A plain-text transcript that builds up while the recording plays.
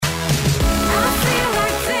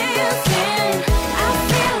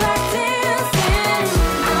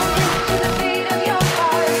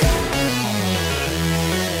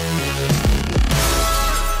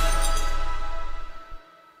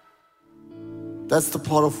That's the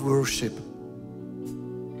part of worship.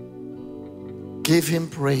 Give him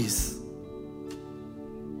praise.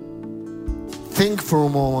 Think for a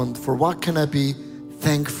moment, for what can I be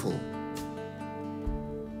thankful?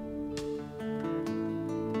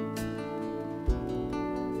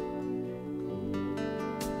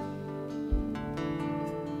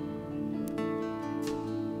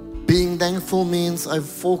 Being thankful means I'm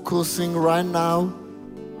focusing right now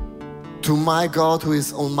to my God who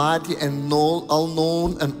is almighty and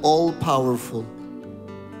all-known and all-powerful.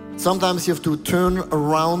 Sometimes you have to turn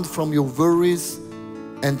around from your worries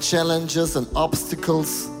and challenges and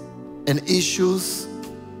obstacles and issues,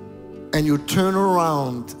 and you turn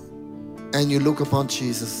around and you look upon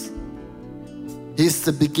Jesus. He's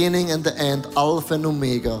the beginning and the end, Alpha and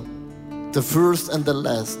Omega, the first and the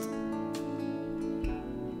last.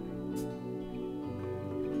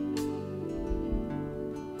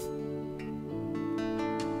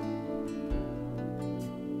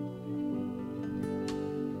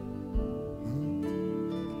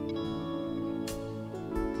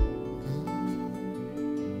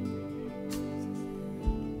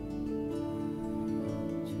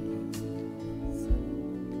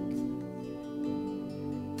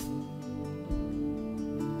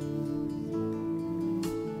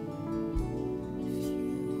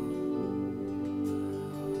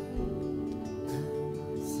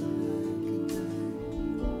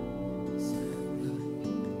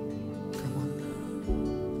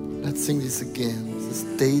 Let's sing this again. It's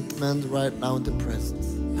a statement right now in the presence.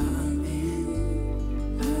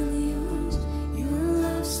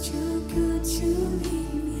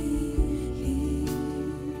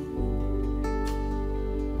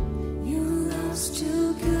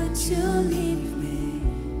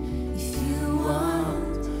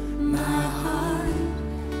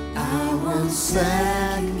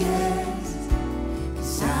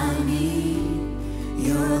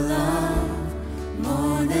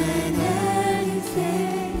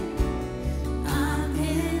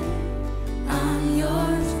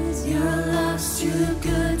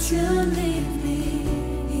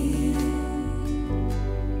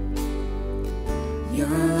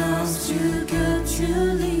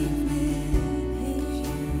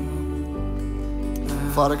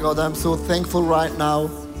 Father God, I'm so thankful right now.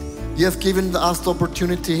 You have given us the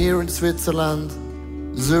opportunity here in Switzerland,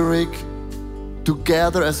 Zurich, to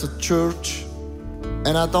gather as a church.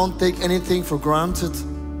 And I don't take anything for granted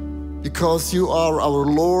because you are our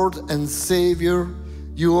Lord and Savior.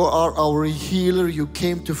 You are our healer. You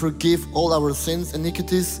came to forgive all our sins and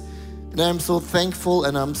iniquities. And I'm so thankful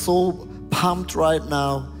and I'm so pumped right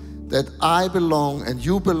now that I belong and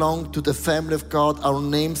you belong to the family of God. Our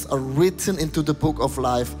names are written into the book of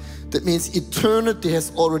life. That means eternity has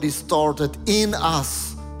already started in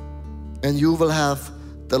us. And you will have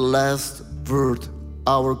the last word,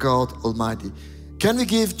 our God Almighty. Can we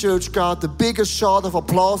give Church God the biggest shout of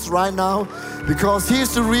applause right now? Because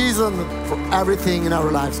He's the reason for everything in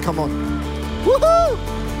our lives. Come on. Woohoo!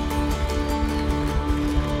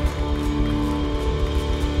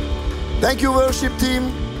 Thank you, worship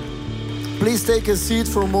team. Please take a seat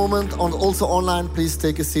for a moment. And also online, please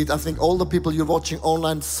take a seat. I think all the people you're watching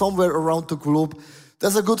online somewhere around the globe,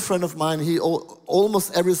 there's a good friend of mine. He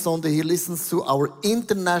almost every Sunday he listens to our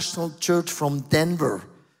international church from Denver.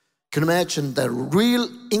 Can you imagine the real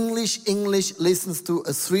English listens to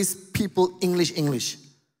a Swiss people English.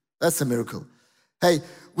 That's a miracle. Hey,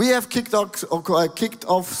 we have kicked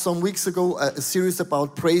off some weeks ago a series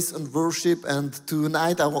about praise and worship, and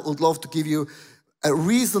tonight I would love to give you a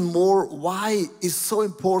reason more why it's so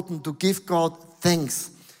important to give God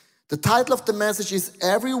thanks. The title of the message is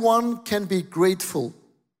Everyone Can Be Grateful.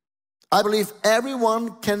 I believe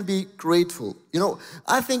everyone can be grateful. You know,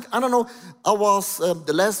 I was,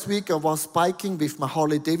 the last week I was biking with my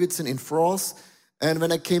Harley Davidson in France. And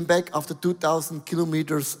when I came back after 2,000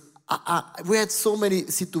 kilometers, we had so many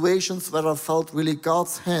situations where I felt really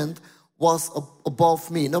God's hand was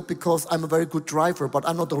above me. Not because I'm a very good driver, but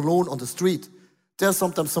I'm not alone on the street. There's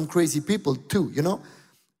sometimes some crazy people too, you know.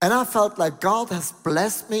 And I felt like God has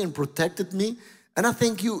blessed me and protected me. And I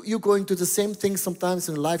think you're going to the same thing sometimes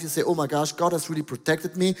in life. You say, oh my gosh, God has really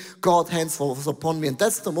protected me. God's hands was upon me. And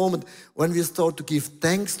that's the moment when we start to give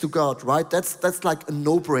thanks to God, right? That's like a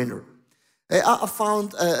no-brainer. I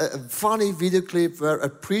found a funny video clip where a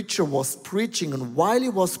preacher was preaching. And while he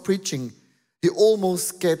was preaching, he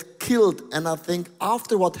almost get killed. And I think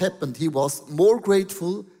after what happened, he was more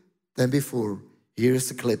grateful than before. Here's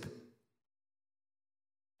the clip.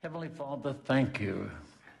 Heavenly Father, thank you.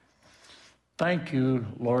 Thank you,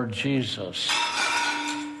 Lord Jesus,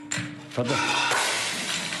 for the...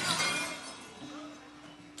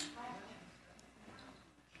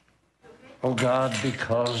 oh God,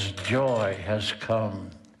 because joy has come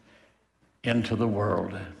into the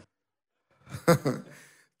world.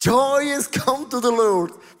 Joy has come to the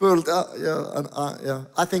world. Yeah.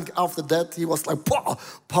 I think after that, he was like, wow,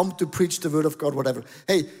 pumped to preach the word of God, whatever.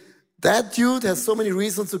 Hey, that dude has so many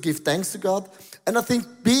reasons to give thanks to God. And I think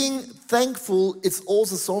being thankful is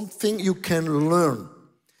also something you can learn.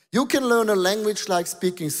 You can learn a language like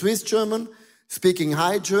speaking Swiss German, speaking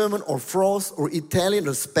High German or French or Italian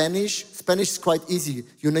or Spanish. Spanish is quite easy.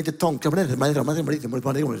 You need the tongue.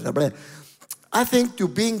 I think to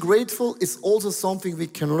being grateful is also something we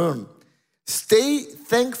can learn. Stay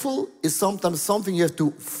thankful is sometimes something you have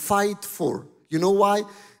to fight for. You know why?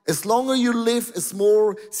 As longer you live, as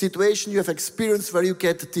more situation you have experienced where you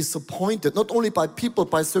get disappointed, not only by people,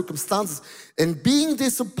 by circumstances. And being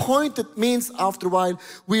disappointed means after a while,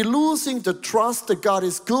 we're losing the trust that God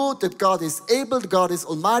is good, that God is able, that God is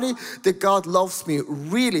almighty, that God loves me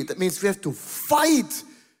really. That means we have to fight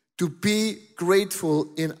to be grateful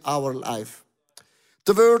in our life.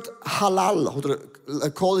 The word halal, or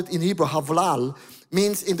call it in Hebrew havlal,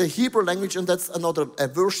 means in the Hebrew language, and that's another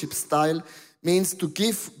worship style, means to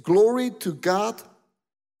give glory to God,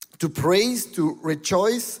 to praise, to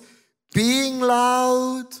rejoice, being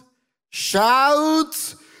loud,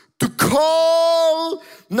 shout, to call,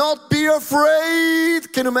 not be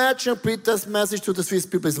afraid. Can you imagine I preached this message to the Swiss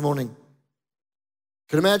people this morning?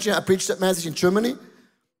 Can you imagine I preached that message in Germany?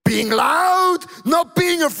 Being loud, not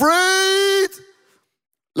being afraid.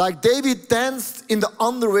 Like David danced in the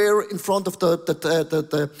underwear in front of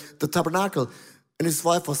the tabernacle. And his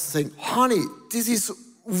wife was saying, honey, this is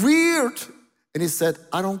weird. And he said,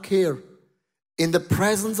 I don't care. In the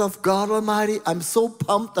presence of God Almighty, I'm so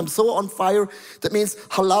pumped, I'm so on fire. That means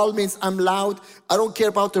halal means I'm loud. I don't care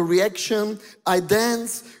about the reaction. I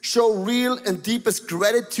dance, show real and deepest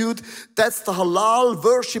gratitude. That's the halal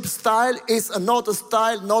worship style. Is another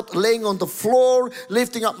style, not laying on the floor,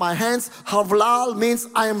 lifting up my hands. Halal means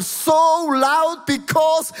I am so loud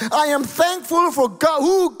because I am thankful for God,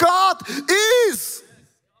 who God is.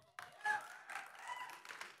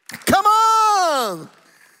 Come on!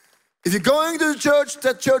 If you're going to the church,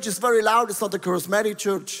 that church is very loud. It's not a charismatic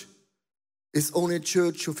church. It's only a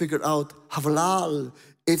church who figured out halal.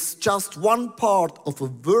 It's just one part of a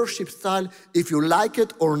worship style. If you like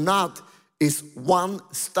it or not, it's one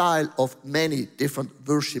style of many different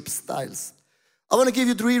worship styles. I want to give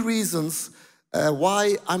you 3 reasons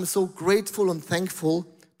why I'm so grateful and thankful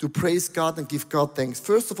to praise God and give God thanks.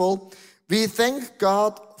 First of all, we thank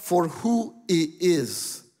God for who He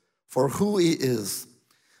is. For who He is.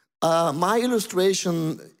 My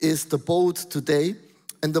illustration is the boat today,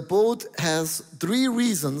 and the boat has 3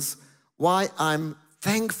 reasons why I'm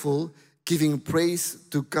thankful, giving praise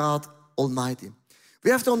to God Almighty.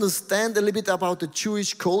 We have to understand a little bit about the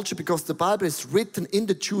Jewish culture because the Bible is written in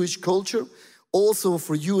the Jewish culture, also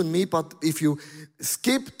for you and me, but if you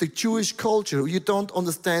skip the Jewish culture, you don't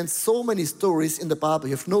understand so many stories in the Bible.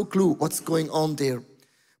 You have no clue what's going on there.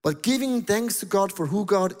 But giving thanks to God for who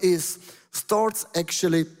God is starts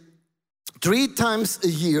actually 3 times a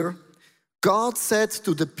year. God said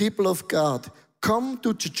to the people of God, come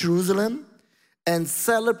to Jerusalem and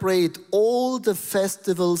celebrate all the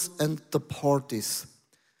festivals and the parties.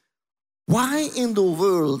 Why in the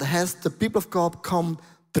world has the people of God come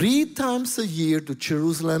 3 times a year to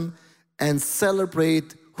Jerusalem and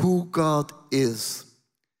celebrate who God is?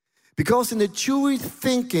 Because in the Jewish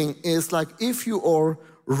thinking, it's like if you are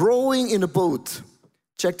rowing in a boat.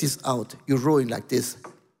 Check this out. You're rowing like this.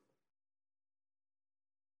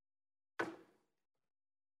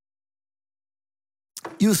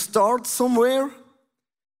 You start somewhere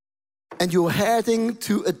and you're heading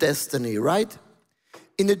to a destiny, right?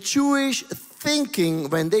 In the Jewish thinking,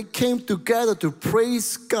 when they came together to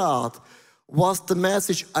praise God, was the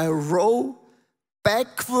message, I row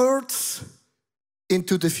backwards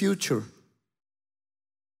into the future.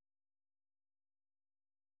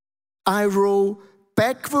 I row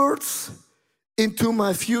backwards into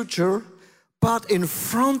my future, but in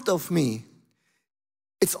front of me,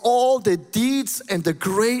 it's all the deeds and the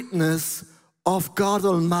greatness of God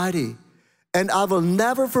Almighty. And I will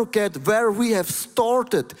never forget where we have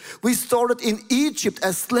started. We started in Egypt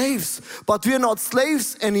as slaves, but we are not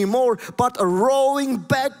slaves anymore, but are rowing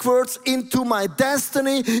backwards into my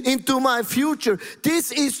destiny, into my future.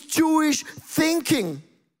 This is Jewish thinking.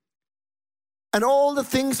 And all the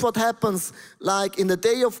things what happens, like in the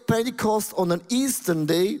day of Pentecost on an Eastern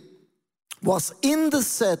day, was in the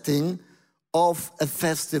setting of a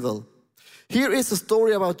festival. Here is a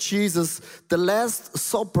story about Jesus. The Last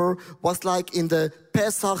Supper was like in the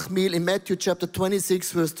Pesach meal in Matthew chapter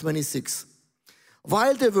 26, verse 26.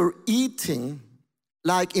 While they were eating,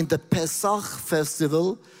 like in the Pesach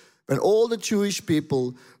festival, when all the Jewish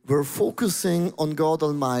people were focusing on God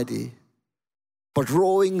Almighty, but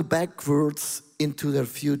rowing backwards into their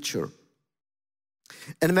future.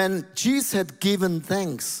 And when Jesus had given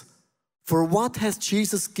thanks, for what has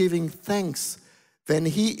Jesus given thanks when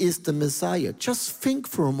he is the Messiah? Just think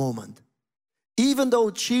for a moment. Even though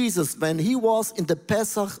Jesus, when he was in the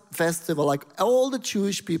Pesach festival, like all the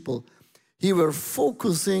Jewish people, he were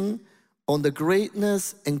focusing on the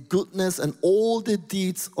greatness and goodness and all the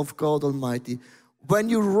deeds of God Almighty. When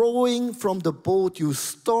you're rowing from the boat, you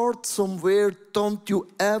start somewhere. Don't you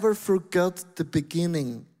ever forget the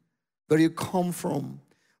beginning, where you come from.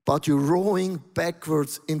 But you're rowing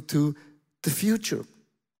backwards into the future.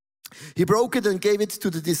 He broke it and gave it to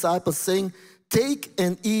the disciples, saying, "Take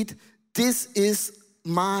and eat. This is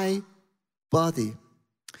my body."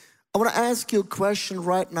 I want to ask you a question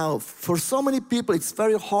right now. For so many people, it's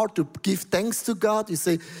very hard to give thanks to God. You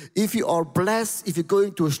say, if you are blessed, if you're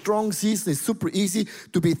going to a strong season, it's super easy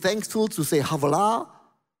to be thankful, to say Havala.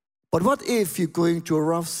 But what if you're going to a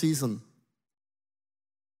rough season?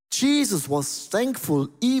 Jesus was thankful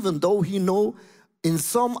even though he knew in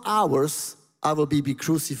some hours I will be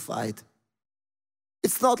crucified.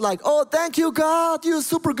 It's not like, oh, thank you, God, you're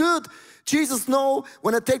super good. Jesus knows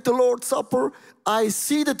when I take the Lord's Supper, I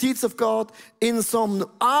see the deeds of God. In some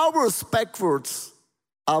hours backwards,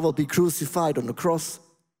 I will be crucified on the cross.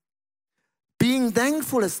 Being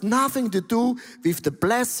thankful has nothing to do with the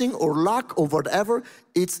blessing or luck or whatever.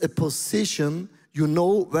 It's a position. You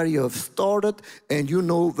know where you have started and you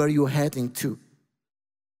know where you're heading to.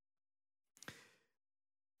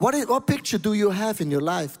 What picture do you have in your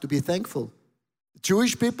life to be thankful?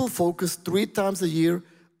 Jewish people focus 3 times a year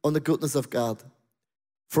on the goodness of God.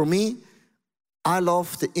 For me, I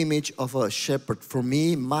love the image of a shepherd. For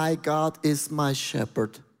me, my God is my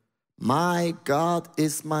shepherd. My God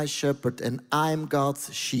is my shepherd, and I'm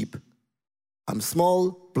God's sheep. I'm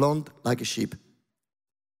small, blonde, like a sheep.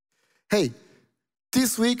 Hey,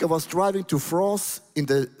 this week I was driving to France in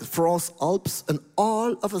the France Alps, and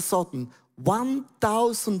all of a sudden,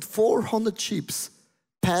 1,400 sheep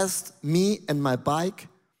passed me and my bike.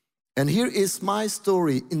 And here is my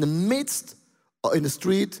story. In the midst, in the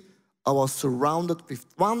street, I was surrounded with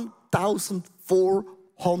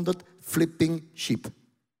 1,400 flipping sheep.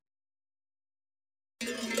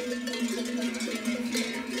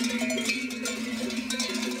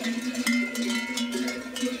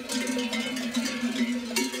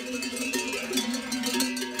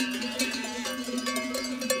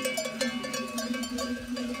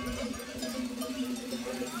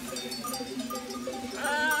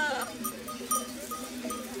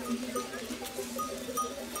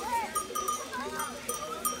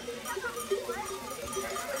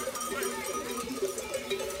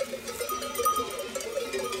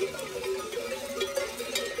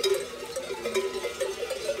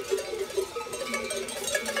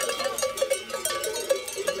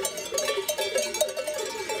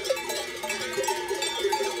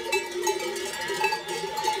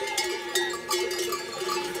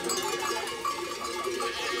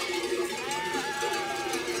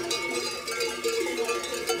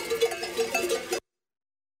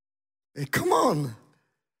 Come on.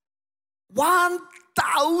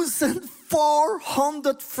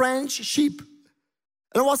 1,400 French sheep.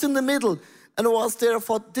 And I was in the middle. And I was there. I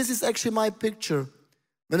thought, this is actually my picture.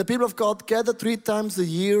 When the people of God gather 3 times a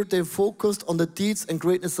year, they focused on the deeds and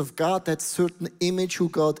greatness of God, that certain image who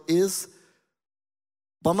God is.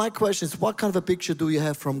 But my question is, what kind of a picture do you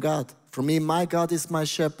have from God? For me, my God is my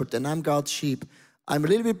shepherd and I'm God's sheep. I'm a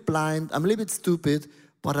little bit blind, I'm a little bit stupid,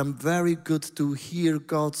 but I'm very good to hear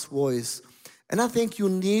God's voice. And I think you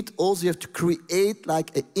have to create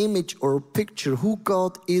like an image or a picture who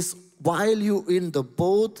God is while you're in the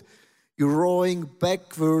boat, you're rowing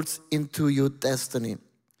backwards into your destiny.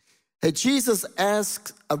 Hey, Jesus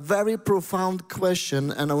asked a very profound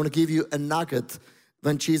question, and I want to give you a nugget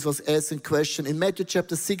when Jesus was asking a question in Matthew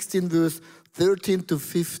chapter 16, verse 13 to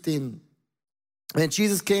 15. When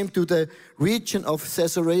Jesus came to the region of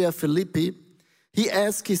Caesarea Philippi, he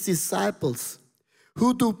asked his disciples,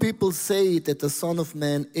 "Who do people say that the Son of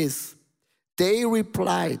Man is?" They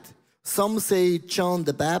replied, "Some say John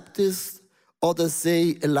the Baptist, others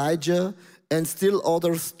say Elijah, and still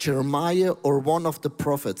others Jeremiah or one of the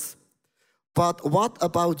prophets. But what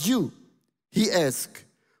about you?" He asked,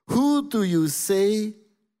 "Who do you say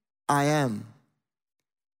I am?"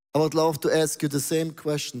 I would love to ask you the same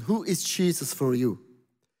question. Who is Jesus for you?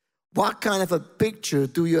 What kind of a picture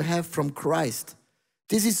do you have from Christ?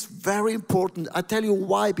 This is very important. I tell you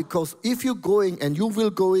why, because if you're going and you will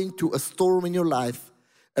going to a storm in your life,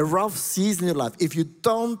 a rough season in your life, if you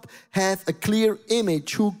don't have a clear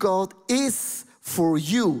image who God is for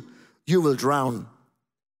you, you will drown.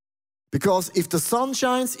 Because if the sun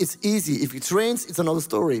shines, it's easy. If it rains, it's another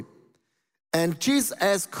story. And Jesus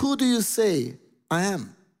asked, who do you say I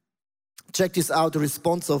am? Check this out, the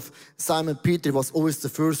response of Simon Peter was always the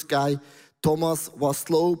first guy. Thomas was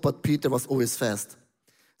slow, but Peter was always fast.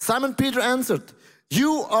 Simon Peter answered,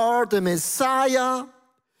 you are the Messiah,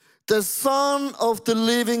 the Son of the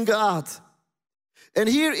living God. And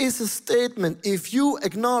here is a statement. If you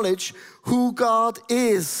acknowledge who God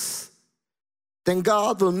is, then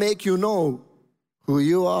God will make you know who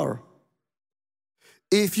you are.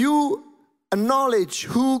 If you acknowledge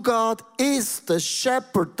who God is, the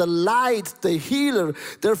shepherd, the light, the healer,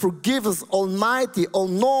 the forgiver, almighty,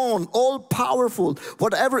 all-known, all-powerful,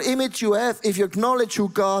 whatever image you have, if you acknowledge who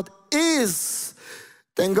God is,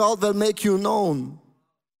 then God will make you known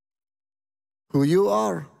who you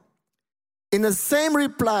are. In the same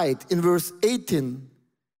reply, in verse 18,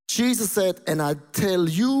 Jesus said, and I tell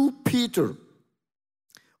you, Peter,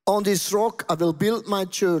 on this rock I will build my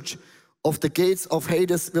church, of the gates of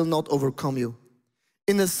Hades will not overcome you.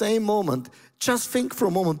 In the same moment, just think for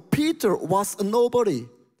a moment, Peter was a nobody.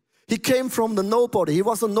 He came from the nobody. He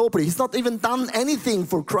was a nobody. He's not even done anything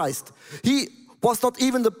for Christ. He was not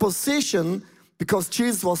even the position because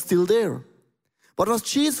Jesus was still there. But what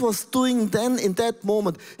Jesus was doing then in that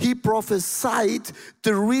moment, he prophesied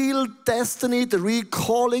the real destiny, the real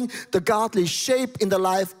calling, the godly shape in the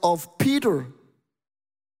life of Peter.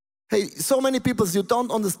 Hey, so many people, you don't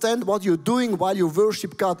understand what you're doing while you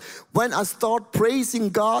worship God. When I start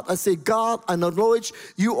praising God, I say, God, I acknowledge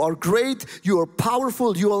you are great, you are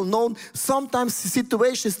powerful, you are known. Sometimes the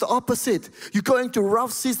situation is the opposite. You're going to a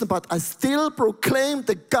rough season, but I still proclaim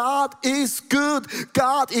that God is good,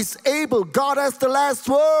 God is able, God has the last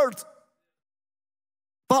word.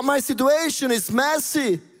 But my situation is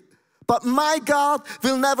messy. But my God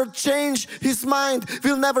will never change his mind,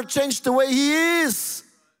 will never change the way he is.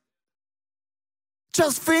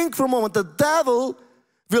 Just think for a moment, the devil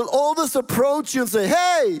will always approach you and say,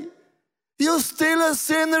 hey, you're still a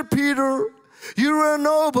sinner, Peter. You're a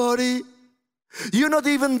nobody. You're not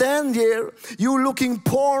even then here. You're looking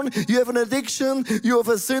porn, you have an addiction, you have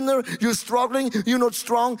a sinner, you're struggling, you're not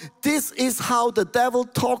strong. This is how the devil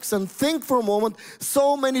talks. And think for a moment,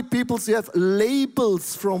 so many people have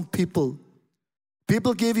labels from people.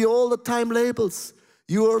 People give you all the time labels.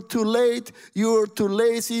 You are too late, you are too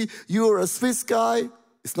lazy, you are a Swiss guy,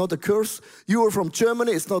 it's not a curse. You are from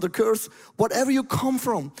Germany, it's not a curse. Whatever you come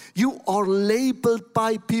from, you are labeled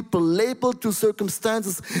by people, labeled to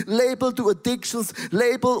circumstances, labeled to addictions,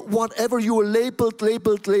 labeled whatever you are labeled.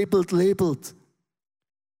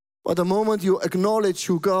 But the moment you acknowledge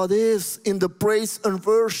who God is in the praise and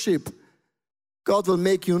worship, God will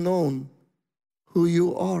make you known who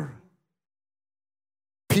you are.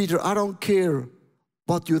 Peter, I don't care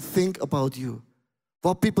what you think about you,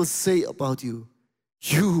 what people say about you.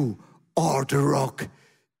 You are the rock.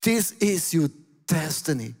 This is your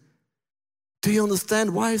destiny. Do you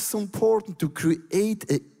understand why it's so important to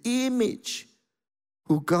create an image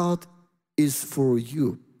who God is for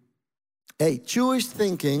you? Hey, Jewish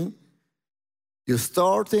thinking, you're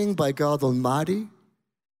starting by God Almighty,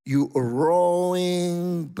 you are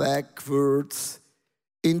rowing backwards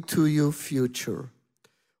into your future.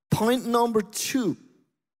 Point number 2,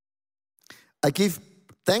 I give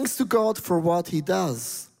thanks to God for what he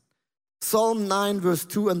does. Psalm 9 verse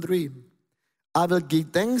 2 and 3. I will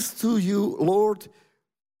give thanks to you, Lord,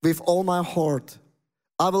 with all my heart.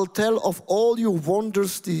 I will tell of all your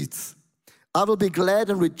wondrous deeds. I will be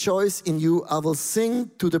glad and rejoice in you. I will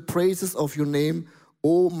sing to the praises of your name,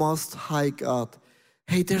 O Most High God.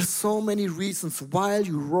 Hey, there's so many reasons while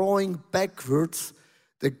you're rowing backwards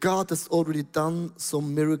that God has already done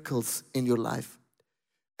some miracles in your life.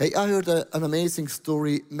 Hey, I heard an amazing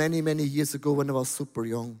story many years ago when I was super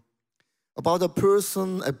young. About a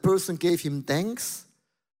person gave him thanks,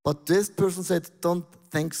 but this person said, don't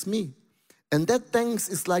thanks me. And that thanks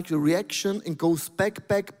is like a reaction and goes back to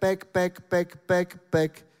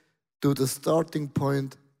the starting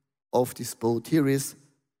point of this boat. Here is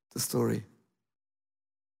the story.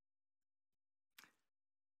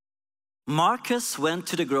 Marcus went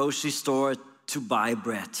to the grocery store to buy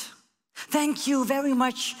bread. Thank you very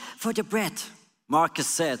much for the bread, Marcus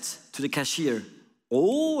said to the cashier.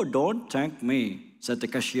 Oh, don't thank me, said the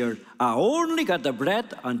cashier. I only got the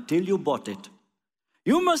bread until you bought it.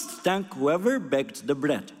 You must thank whoever baked the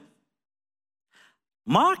bread.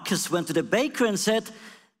 Marcus went to the baker and said,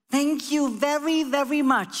 Thank you very, very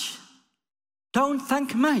much. Don't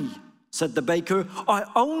thank me, said the baker. I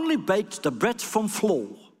only baked the bread from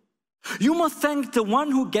flour. You must thank the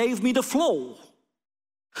one who gave me the flour.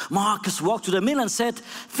 Marcus walked to the mill and said,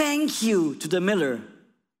 thank you to the miller.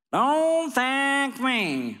 Don't thank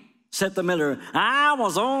me, said the miller. I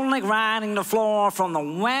was only grinding the flour from the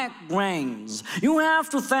wet grains. You have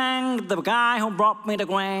to thank the guy who brought me the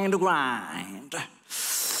grain to grind.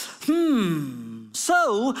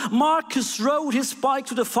 So Marcus rode his bike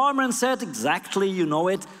to the farmer and said, exactly, you know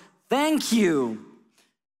it, thank you.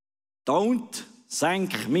 Don't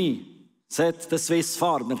thank me, said the Swiss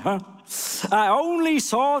farmer. Huh? I only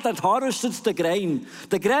saw that harvested the grain.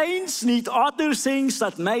 The grains need other things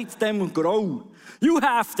that made them grow. You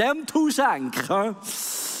have them to thank. Huh?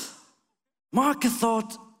 Marcus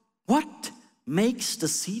thought, what makes the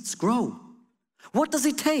seeds grow? What does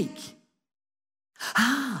it take?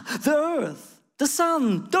 The earth, the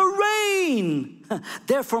sun, the rain.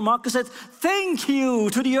 Therefore Marcus said, thank you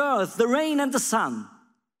to the earth, the rain and the sun.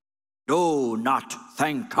 Do not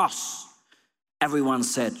thank us. Everyone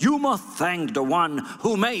said, you must thank the one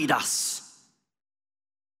who made us.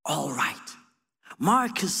 All right.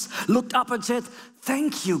 Marcus looked up and said,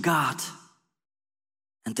 thank you, God.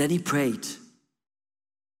 And then he prayed,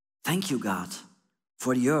 thank you, God,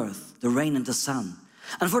 for the earth, the rain and the sun,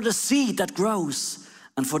 and for the seed that grows,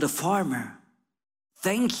 and for the farmer.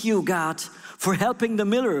 Thank you, God, for helping the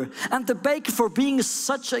miller, and the baker for being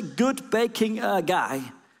such a good baking guy.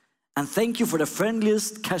 And thank you for the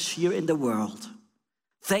friendliest cashier in the world.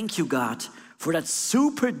 Thank you, God, for that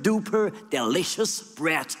super duper delicious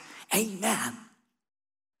bread. Amen.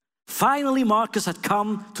 Finally, Marcus had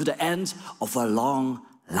come to the end of a long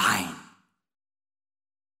line.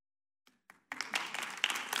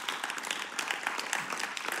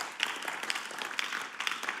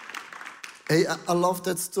 Hey, I love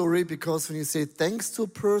that story because when you say thanks to a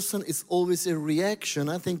person, it's always a reaction.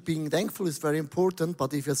 I think being thankful is very important,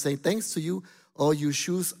 but if you say thanks to you, oh, your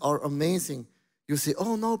shoes are amazing. You say,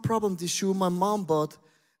 oh, no problem, this shoe my mom bought.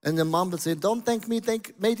 And the mom will say, don't thank me,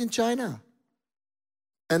 thank made in China.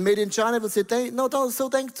 And made in China will say, no, don't so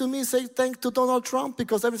thank to me, say thank to Donald Trump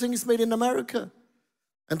because everything is made in America.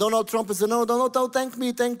 And Donald Trump will say, no, don't thank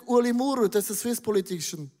me, thank Uli Muru, that's a Swiss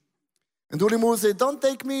politician. And Uli Muru say, don't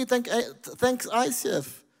thank me, thanks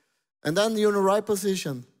ICF. And then you're in the right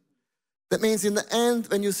position. That means in the end,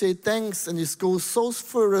 when you say thanks and you go so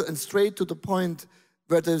further and straight to the point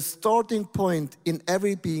where the starting point in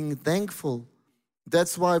every being thankful.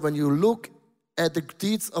 That's why when you look at the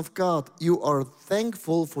deeds of God, you are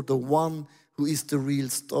thankful for the one who is the real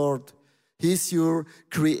start. He's your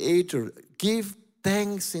creator. Give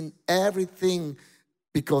thanks in everything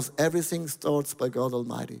because everything starts by God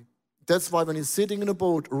Almighty. That's why when you're sitting in a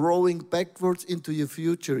boat, rowing backwards into your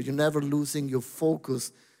future, you're never losing your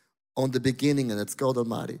focus on the beginning, and it's God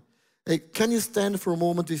Almighty. Hey, can you stand for a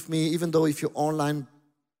moment with me, even though if you're online?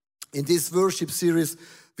 In this worship series,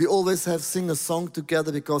 we always have sing a song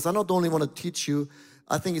together because I not only want to teach you,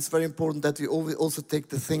 I think it's very important that we also take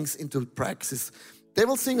the things into practice. They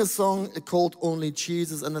will sing a song called Only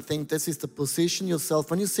Jesus, and I think this is to position yourself.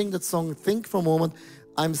 When you sing that song, think for a moment,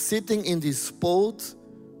 I'm sitting in this boat,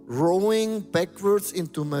 rowing backwards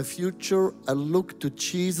into my future. I look to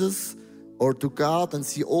Jesus or to God and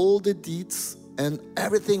see all the deeds and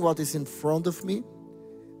everything what is in front of me.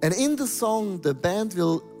 And in the song, the band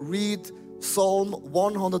will read Psalm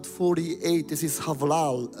 148. This is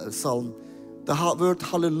Havalal Psalm. The word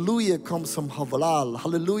hallelujah comes from Havalal.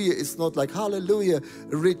 Hallelujah is not like hallelujah,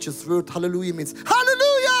 a richest word. Hallelujah means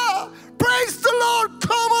hallelujah! Praise the Lord,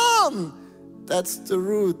 come on! That's the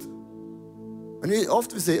root. And we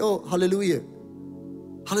often say, oh, hallelujah.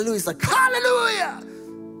 Hallelujah is like hallelujah!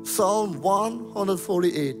 Psalm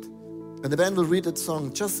 148. And the band will read that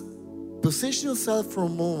song. Just position yourself for a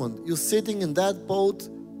moment. You're sitting in that boat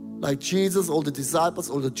like Jesus, all the disciples,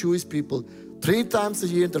 all the Jewish people, 3 times a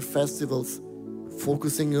year in their festivals,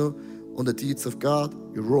 focusing you on the deeds of God.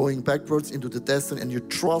 You're rowing backwards into the destiny and you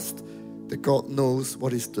trust that God knows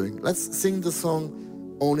what He's doing. Let's sing the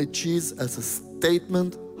song Only Jesus as a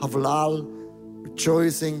statement, Havalal,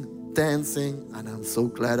 rejoicing, dancing, and I'm so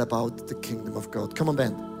glad about the kingdom of God. Come on,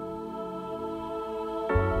 band.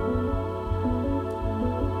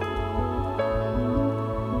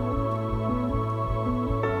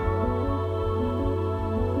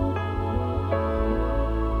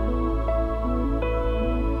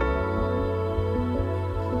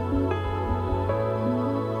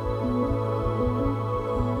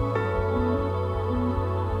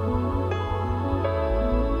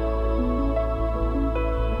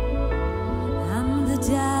 I'm the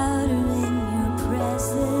doubter in your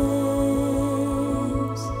presence.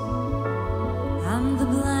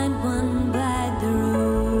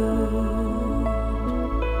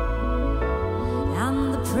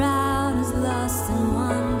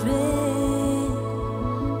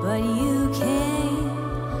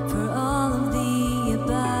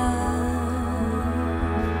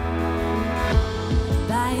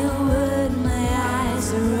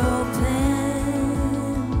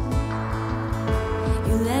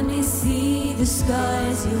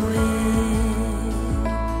 skies you wear.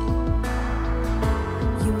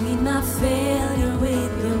 You meet my failure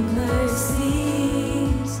with your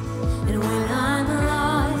mercies, and when I'm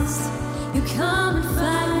lost, you come and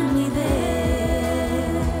find me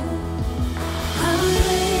there. How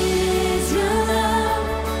great is your love?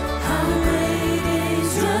 How great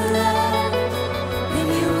is your love? And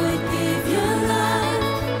you would give your life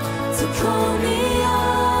to call me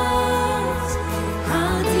yours.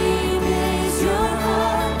 How deep is your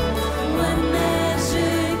heart? What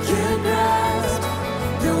measure could grasp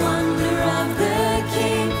the wonder of the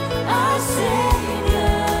King, our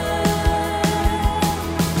Savior?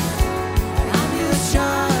 I'm your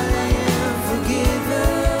child, I am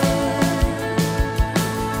forgiven.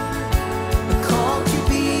 I called to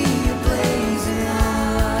be a blazing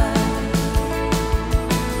light.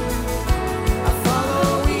 I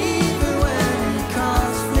follow even when it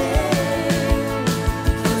costs flame,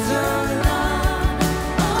 'cause I'm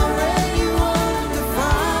already won the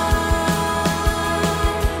fight.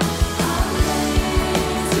 How great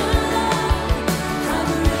is your love? How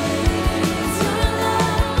great is your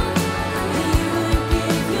love? That you would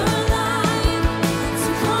give your life to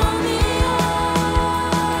call me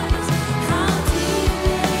yours. How deep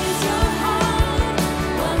is your heart?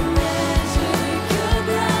 What measure could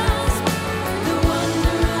grasp the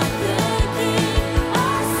wonder of the King,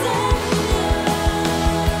 our Savior?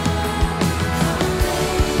 How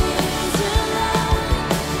great is your love?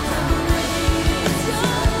 How great is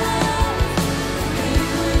your love? That you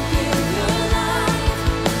would give your life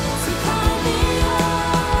to call me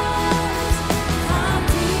yours. How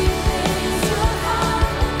deep is your heart?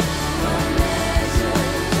 What measure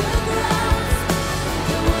could grasp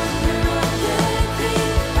the wonder of the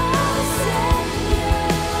King, our Savior?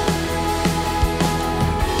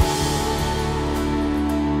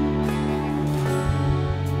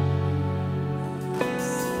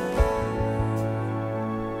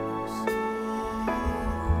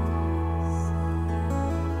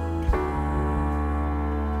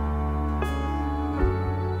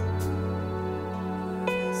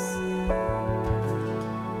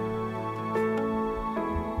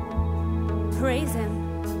 Praise him,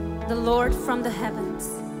 the Lord from the heavens.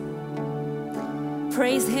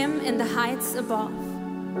 Praise him in the heights above.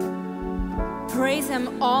 Praise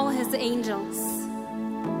him, all his angels.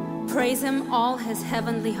 Praise him, all his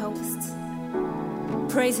heavenly hosts.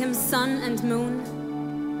 Praise him, sun and moon.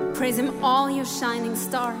 Praise him, all you shining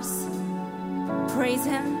stars. Praise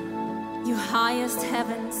him, you highest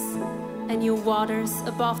heavens and you waters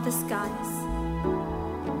above the skies.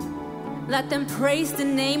 Let them praise the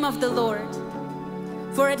name of the Lord.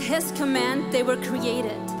 For at his command they were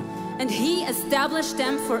created, and he established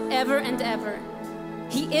them forever and ever.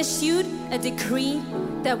 He issued a decree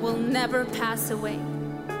that will never pass away.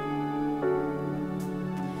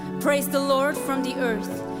 Praise the Lord from the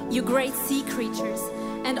earth, you great sea creatures,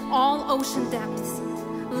 and all ocean depths,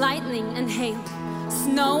 lightning and hail,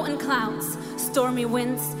 snow and clouds, stormy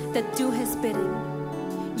winds that do his bidding.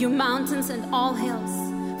 You mountains and all hills,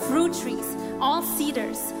 fruit trees, all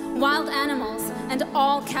cedars, wild animals and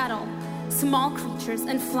all cattle, small creatures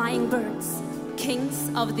and flying birds, kings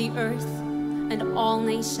of the earth and all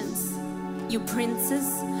nations, you princes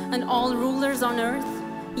and all rulers on earth,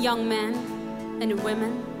 young men and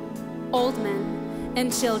women, old men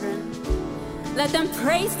and children. Let them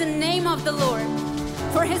praise the name of the Lord,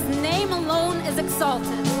 for his name alone is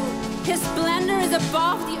exalted. His splendor is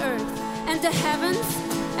above the earth and the heavens,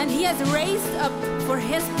 and he has raised up for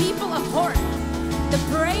his people a horn, the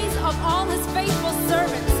praise of all his faithful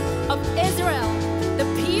servants of Israel, the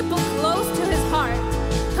people close to his heart.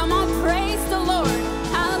 Come on, praise the Lord.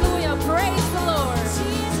 Hallelujah, praise the Lord.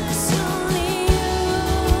 Jesus, only you.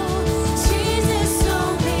 Jesus,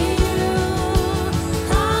 only you.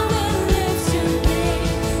 I will lift your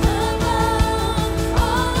name above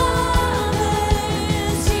all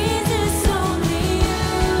others. Jesus, only you.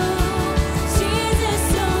 Jesus,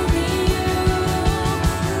 only you.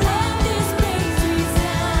 Let this praise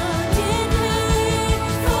resound in me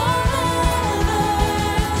forever.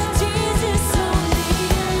 Jesus, only you.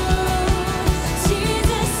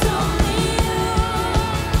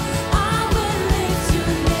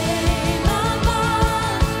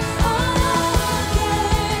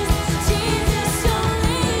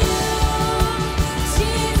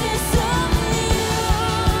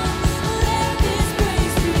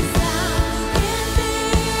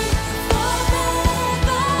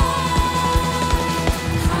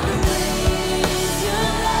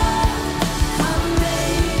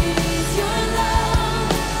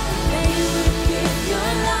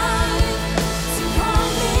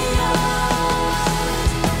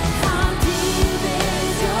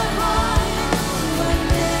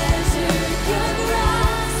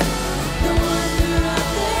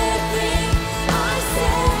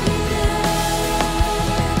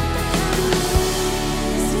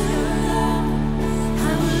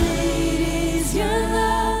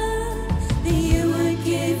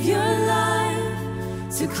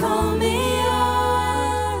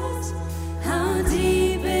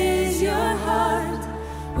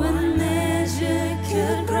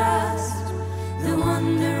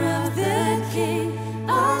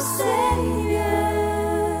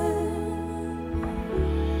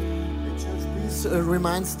 please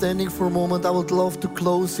remain standing for a moment. I would love to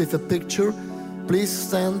close with a picture. Please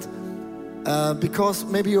stand. Because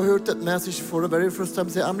maybe you heard that message for the very first time.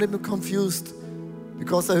 Say, I'm a little bit confused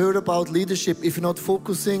because I heard about leadership. If you're not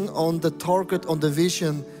focusing on the target, on the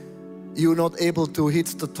vision, you're not able to hit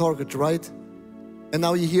the target, right? And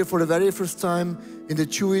now you hear for the very first time in the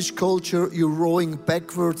Jewish culture, you're rowing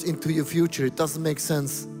backwards into your future. It doesn't make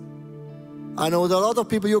sense. I know that a lot of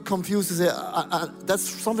people, you're confused and say, that's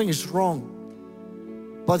something is wrong.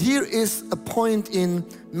 But here is a point in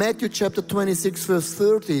Matthew chapter 26, verse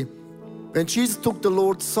 30. When Jesus took the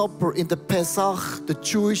Lord's Supper in the Pesach, the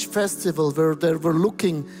Jewish festival, where they were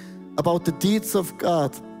looking about the deeds of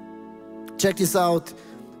God. Check this out.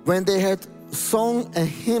 When they had sung a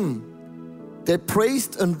hymn, they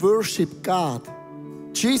praised and worshiped God.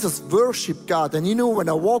 Jesus worshiped God. And you know, when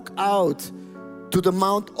I walk out to the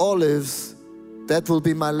Mount Olives, that will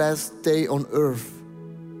be my last day on earth.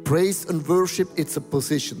 Praise and worship, it's a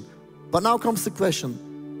position. But now comes the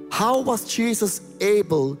question. How was Jesus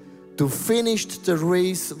able to finish the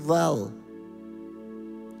race well?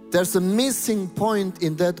 There's a missing point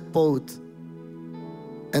in that boat,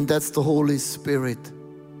 and that's the Holy Spirit.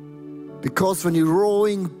 Because when you're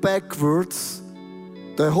rowing backwards,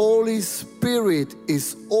 the Holy Spirit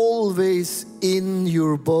is always in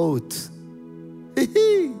your boat.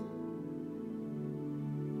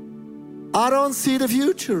 I don't see the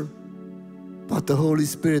future, but the Holy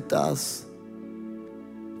Spirit does.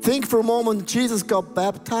 Think for a moment, Jesus got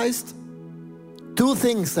baptized. Two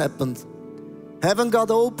things happened. Heaven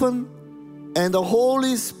got open, and the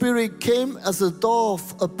Holy Spirit came as a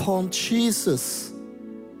dove upon Jesus.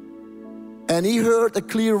 And he heard a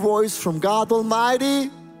clear voice from God Almighty.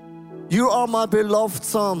 You are my beloved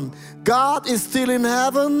Son. God is still in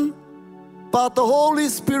heaven, but the Holy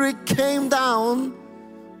Spirit came down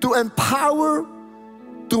to empower,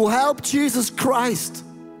 to help Jesus Christ.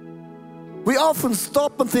 We often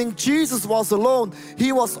stop and think Jesus was alone.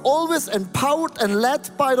 He was always empowered and led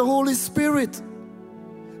by the Holy Spirit.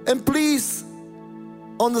 And please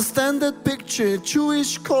understand that picture. In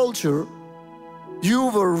Jewish culture, you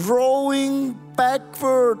were rowing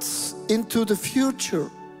backwards into the future.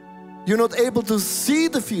 You're not able to see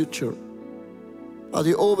the future, but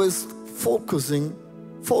you're always focused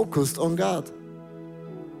on God.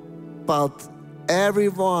 But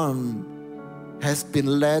everyone has been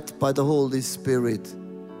led by the Holy Spirit.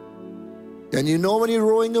 And you know, when you're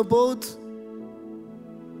rowing a boat,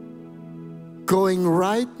 going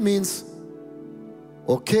right means,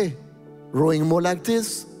 okay, rowing more like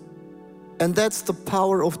this. And that's the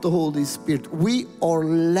power of the Holy Spirit. We are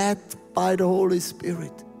led by the Holy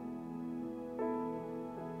Spirit.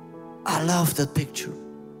 I love that picture.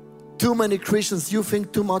 Too many Christians, you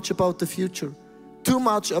think too much about the future, too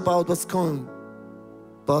much about what's coming.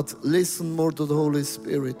 But listen more to the Holy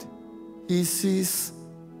Spirit. He sees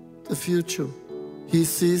the future. He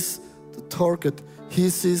sees the target.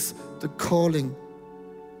 He sees the calling.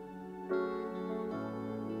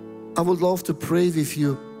 I would love to pray with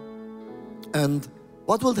you. And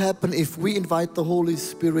what will happen if we invite the Holy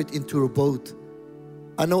Spirit into a boat?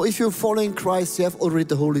 I know if you're following Christ, you have already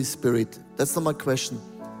the Holy Spirit. That's not my question.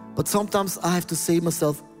 But sometimes I have to say to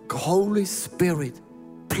myself, Holy Spirit,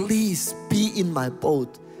 please be in my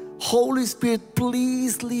boat. Holy Spirit,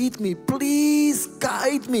 please lead me. Please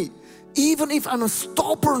guide me. Even if I'm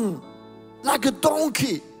stubborn, like a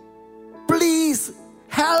donkey, please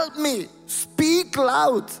help me. Speak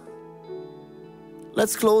loud.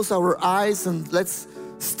 Let's close our eyes and let's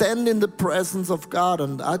stand in the presence of God.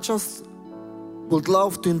 And I just would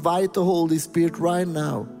love to invite the Holy Spirit right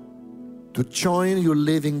now to join your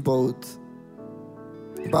living boat.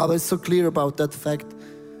 The Bible is so clear about that fact.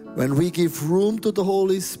 When we give room to the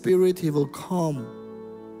Holy Spirit, He will come.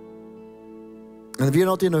 And we're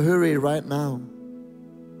not in a hurry right now.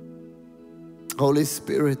 Holy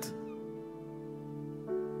Spirit,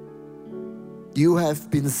 you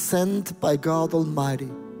have been sent by God Almighty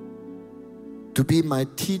to be my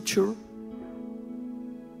teacher,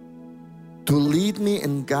 to lead me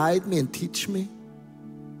and guide me and teach me.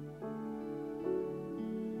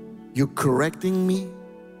 You're correcting me.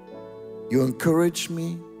 You encourage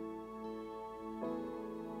me.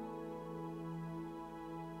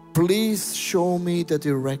 Please show me the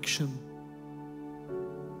direction.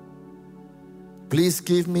 Please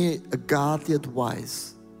give me a godly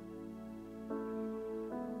advice.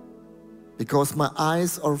 Because my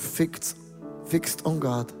eyes are fixed on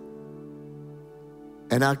God.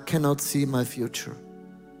 And I cannot see my future.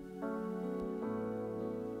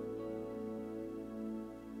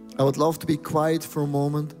 I would love to be quiet for a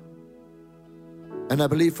moment. And I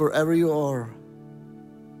believe wherever you are,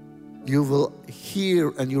 you will hear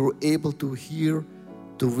and you're able to hear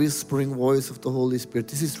the whispering voice of the Holy Spirit.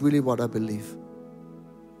 This is really what I believe.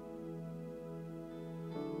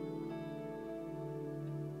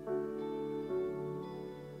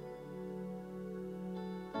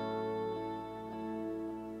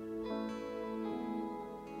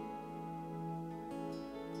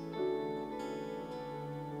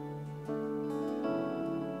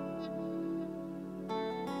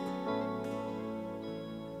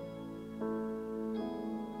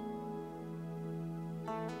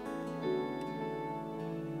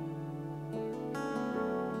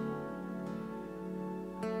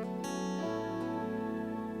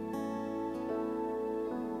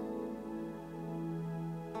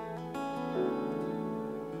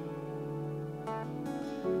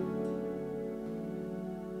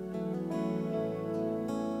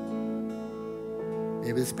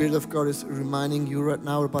 Maybe the Spirit of God is reminding you right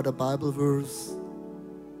now about a Bible verse.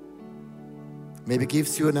 Maybe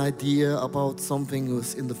gives you an idea about something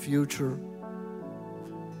who's in the future.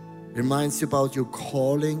 Reminds you about your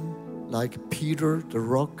calling, like Peter, the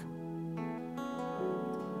rock.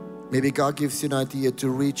 Maybe God gives you an idea to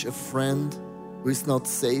reach a friend who is not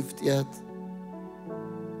saved yet.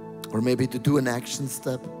 Or maybe to do an action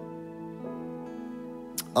step.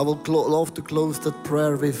 I would love to close that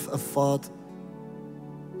prayer with a thought.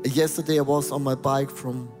 Yesterday I was on my bike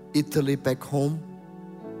from Italy back home.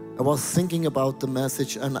 I was thinking about the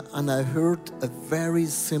message and I heard a very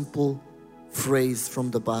simple phrase from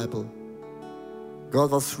the Bible. God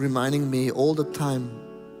was reminding me all the time,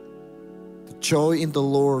 the joy in the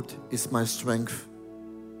Lord is my strength.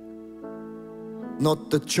 Not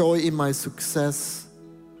the joy in my success,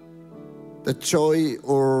 the joy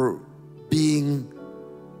or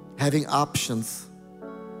having options.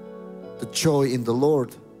 The joy in the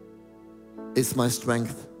Lord is my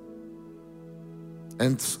strength.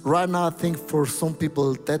 And right now I think for some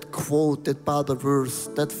people that quote, that Bible verse,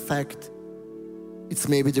 that fact, it's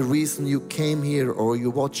maybe the reason you came here or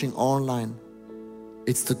you're watching online.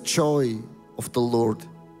 It's the joy of the Lord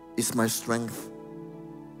is my strength.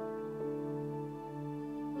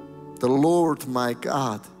 The Lord my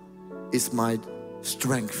God is my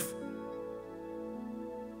strength.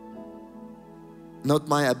 Not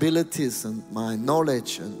my abilities and my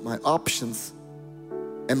knowledge and my options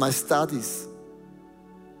and my studies.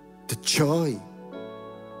 The joy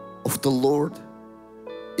of the Lord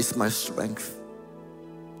is my strength.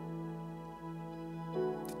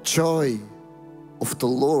 The joy of the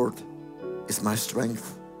Lord is my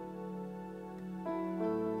strength.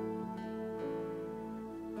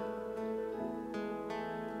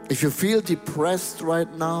 If you feel depressed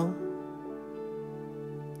right now,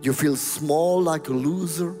 you feel small like a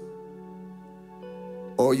loser,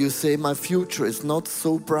 or you say my future is not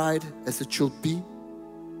so bright as it should be,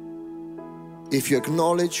 if you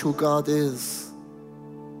acknowledge who God is,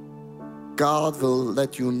 God will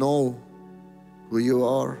let you know who you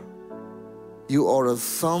are. You are a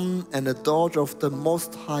son and a daughter of the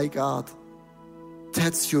Most High God.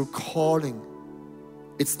 That's your calling.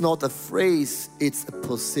 It's not a phrase, it's a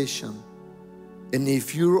position. And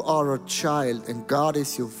if you are a child and God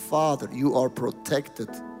is your Father, you are protected.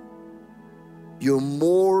 You're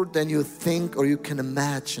more than you think or you can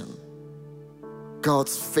imagine.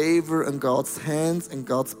 God's favor and God's hands and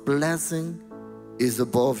God's blessing is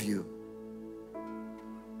above you.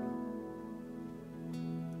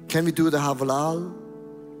 Can we do the Havalal?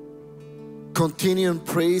 Continue and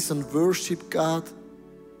praise and worship God.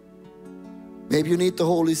 Maybe you need the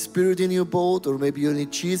Holy Spirit in your boat, or maybe you need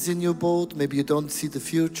Jesus in your boat. Maybe you don't see the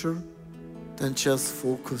future. Then just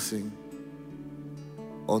focusing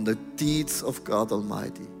on the deeds of God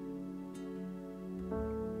Almighty.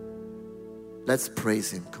 Let's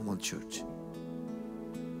praise Him. Come on, church.